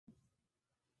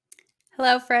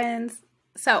Hello, friends.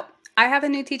 So, I have a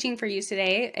new teaching for you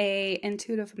today, a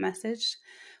intuitive message.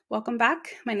 Welcome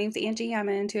back. My name's Angie. I'm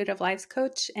an intuitive life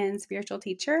coach and spiritual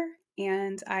teacher,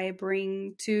 and I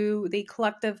bring to the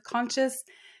collective conscious,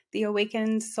 the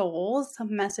awakened souls,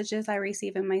 messages I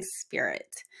receive in my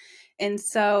spirit. And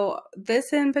so,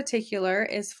 this in particular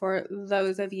is for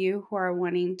those of you who are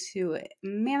wanting to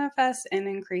manifest and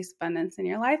increase abundance in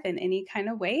your life in any kind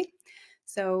of way.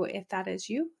 So, if that is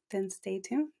you, then stay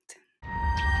tuned.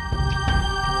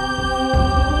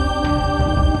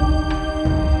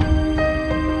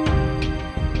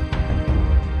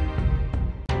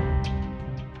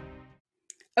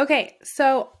 Okay,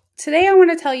 so today I want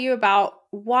to tell you about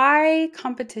why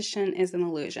competition is an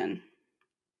illusion.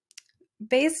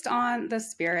 Based on the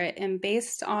spirit and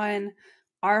based on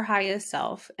our highest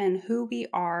self and who we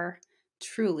are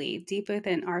truly deep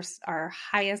within our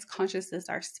highest consciousness,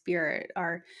 our spirit,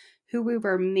 our who we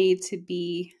were made to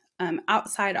be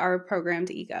outside our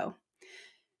programmed ego.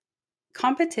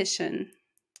 Competition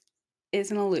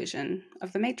is an illusion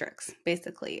of the matrix,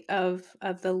 basically, of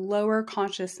the lower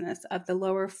consciousness, of the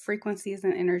lower frequencies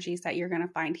and energies that you're going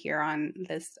to find here on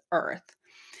this earth.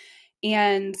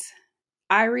 And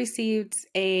I received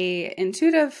a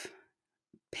intuitive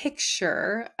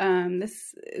picture.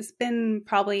 This has been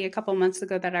probably a couple months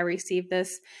ago that I received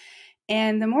this.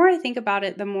 And the more I think about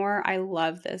it, the more I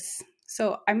love this.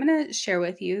 So I'm going to share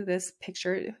with you this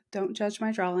picture. Don't judge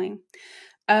my drawing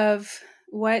of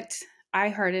what I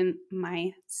heard in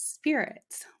my spirit.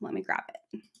 Let me grab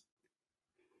it.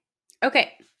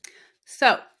 Okay,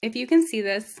 so if you can see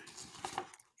this,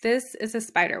 this is a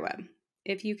spider web.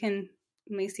 If you can,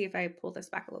 let me see if I pull this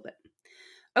back a little bit.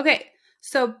 Okay,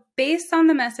 so based on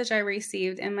the message I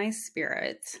received in my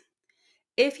spirit,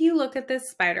 if you look at this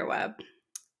spider web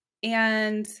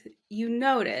and you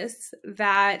notice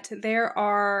that there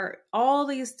are all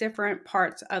these different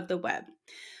parts of the web,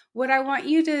 what I want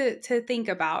you to think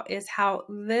about is how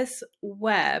this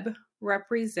web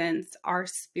represents our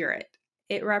spirit.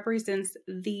 It represents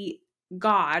the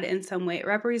God in some way. It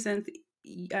represents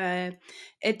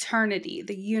eternity,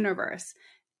 the universe,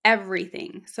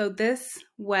 everything. So this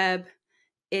web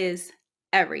is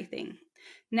everything.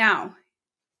 Now,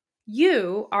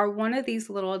 you are one of these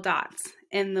little dots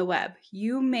in the web.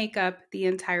 You make up the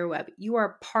entire web. You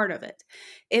are part of it.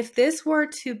 If this were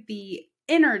to be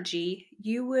energy,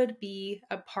 you would be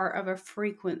a part of a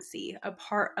frequency, a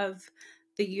part of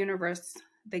the universe,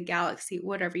 the galaxy,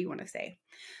 whatever you want to say.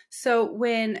 So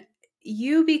when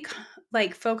you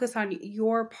focus on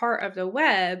your part of the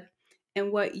web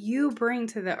and what you bring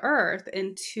to the earth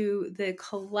and to the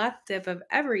collective of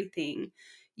everything,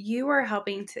 you are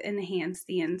helping to enhance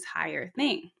the entire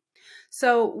thing.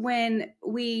 So when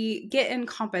we get in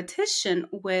competition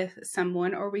with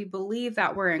someone, or we believe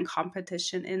that we're in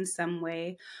competition in some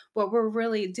way, what we're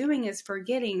really doing is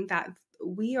forgetting that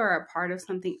we are a part of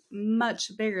something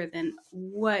much bigger than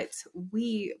what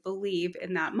we believe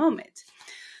in that moment.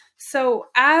 So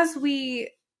as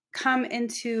we come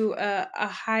into a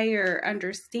higher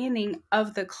understanding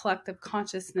of the collective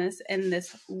consciousness in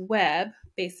this web,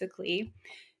 basically,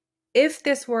 if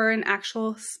this were an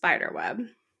actual spider web,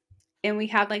 and we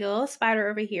had like a little spider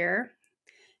over here.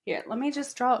 Here, let me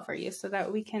just draw it for you so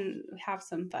that we can have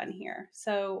some fun here.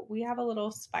 So we have a little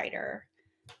spider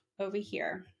over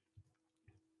here.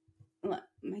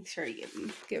 Make sure you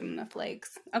give him enough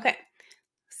legs. Okay,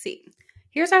 let's see.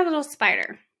 Here's our little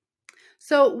spider.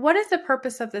 So what is the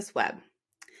purpose of this web?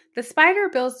 The spider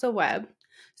builds the web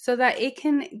so that it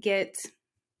can get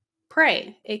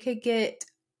prey. It could get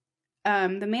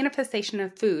the manifestation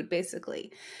of food,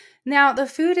 basically. Now, the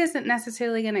food isn't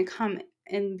necessarily going to come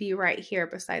and be right here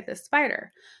beside the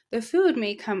spider. The food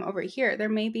may come over here. There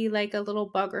may be like a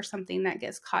little bug or something that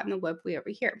gets caught in the web way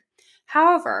over here.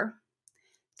 However,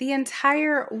 the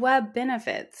entire web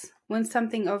benefits when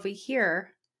something over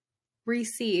here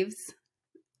receives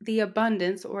the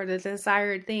abundance or the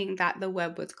desired thing that the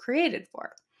web was created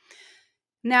for.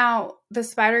 Now, the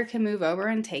spider can move over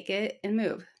and take it and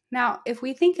move. Now, if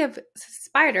we think of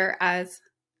spider as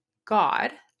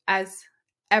God, as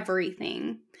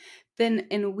everything, then,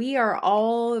 and we are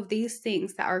all of these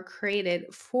things that are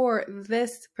created for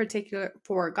this particular,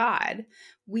 for God,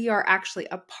 we are actually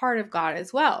a part of God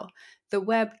as well. The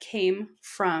web came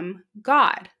from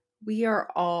God. We are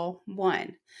all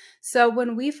one. So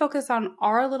when we focus on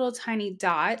our little tiny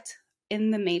dot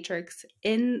in the matrix,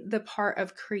 in the part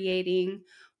of creating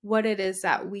what it is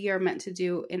that we are meant to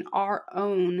do in our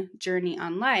own journey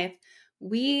on life,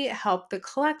 we help the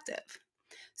collective.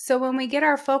 So when we get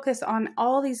our focus on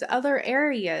all these other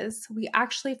areas, we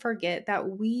actually forget that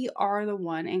we are the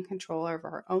one in control of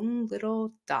our own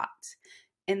little dot,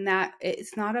 and that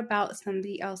it's not about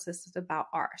somebody else's, it's about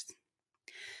ours.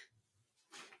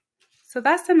 So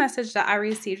that's the message that I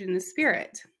received in the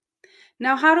spirit.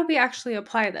 Now, how do we actually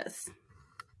apply this?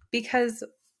 Because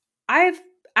I've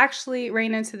actually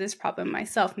ran into this problem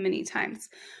myself many times,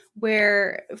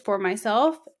 where for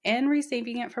myself and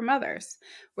receiving it from others,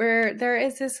 where there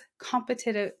is this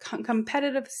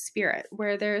competitive spirit,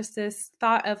 where there's this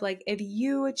thought of like, if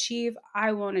you achieve,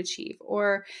 I won't achieve,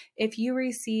 or if you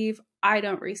receive, I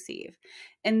don't receive.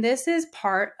 And this is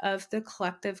part of the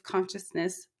collective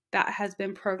consciousness that has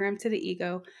been programmed to the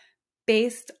ego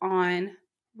based on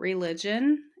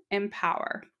religion and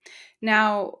power.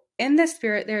 Now, in the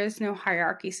spirit, there is no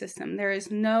hierarchy system. There is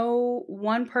no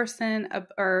one person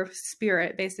or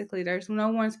spirit. Basically, there's no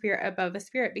one spirit above a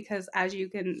spirit, because as you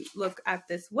can look at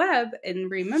this web and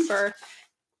remember,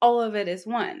 all of it is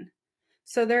one.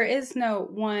 So there is no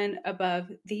one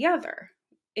above the other.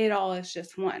 It all is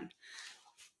just one.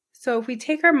 So if we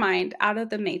take our mind out of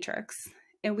the matrix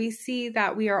and we see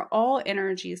that we are all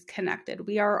energies connected,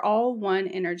 we are all one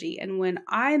energy. And when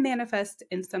I manifest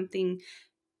in something,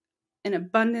 an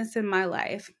abundance in my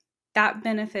life, that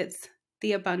benefits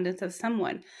the abundance of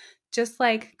someone. Just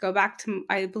like, go back to,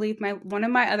 I believe, one of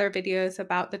my other videos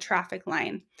about the traffic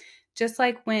line. Just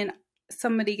like when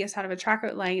somebody gets out of a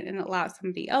traffic light and allows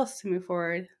somebody else to move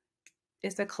forward,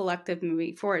 it's a collective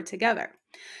moving forward together.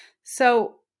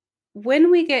 So when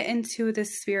we get into the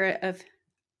spirit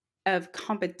of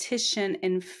competition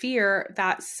and fear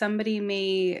that somebody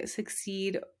may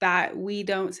succeed, that we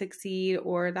don't succeed,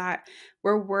 or that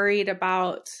we're worried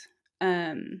about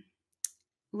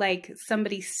like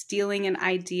somebody stealing an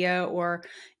idea or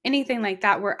anything like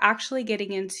that, we're actually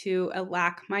getting into a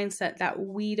lack mindset that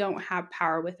we don't have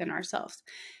power within ourselves.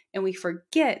 And we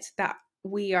forget that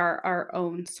we are our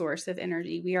own source of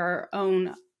energy. We are our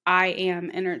own I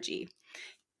am energy.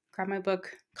 Grab my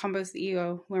book, Combos the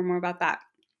Ego, learn more about that.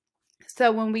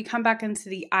 So when we come back into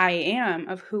the I am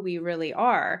of who we really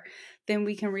are, then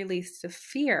we can release the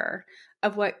fear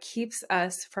of what keeps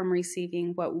us from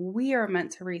receiving what we are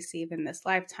meant to receive in this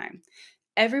lifetime.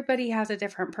 Everybody has a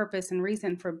different purpose and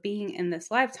reason for being in this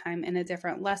lifetime, and a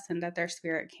different lesson that their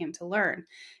spirit came to learn.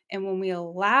 And when we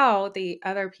allow the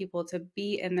other people to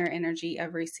be in their energy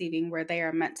of receiving where they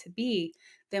are meant to be,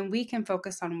 then we can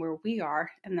focus on where we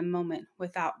are in the moment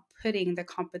without putting the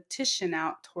competition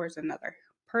out towards another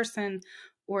person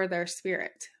or their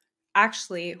spirit.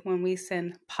 Actually, when we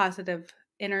send positive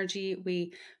energy,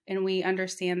 we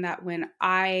understand that when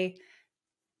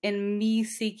in me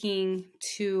seeking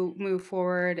to move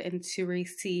forward and to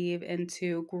receive and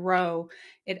to grow,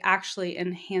 it actually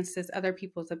enhances other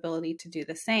people's ability to do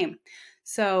the same.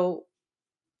 So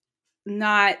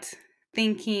not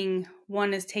thinking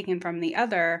one is taken from the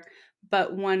other,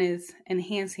 but one is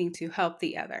enhancing to help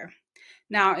the other.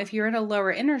 Now, if you're in a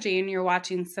lower energy and you're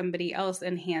watching somebody else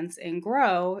enhance and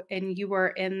grow, and you are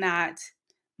in that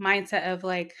mindset of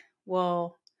like,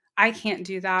 well, I can't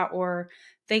do that, or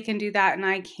they can do that and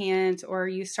I can't, or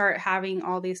you start having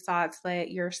all these thoughts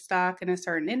that you're stuck in a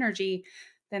certain energy,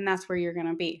 then that's where you're going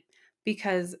to be,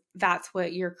 because that's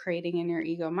what you're creating in your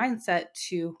ego mindset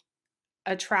to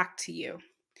attract to you,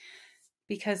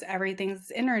 because everything's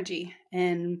energy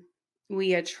and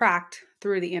we attract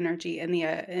through the energy and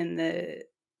the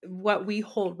what we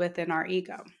hold within our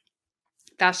ego.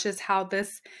 That's just how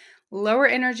this lower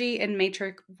energy and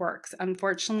matrix works.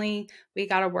 Unfortunately, we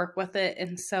got to work with it.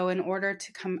 And so in order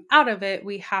to come out of it,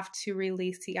 we have to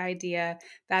release the idea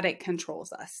that it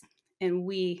controls us. And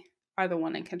we are the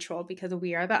one in control, because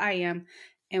we are the I am,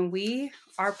 and we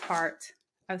are part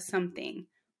of something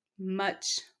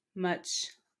much, much,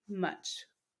 much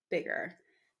bigger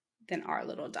than our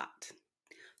little dot.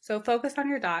 So focus on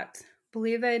your dot,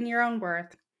 believe in your own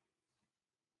worth,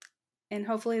 and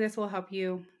hopefully this will help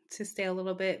you to stay a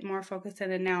little bit more focused in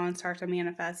the now and start to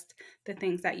manifest the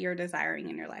things that you're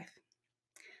desiring in your life.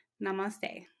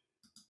 Namaste.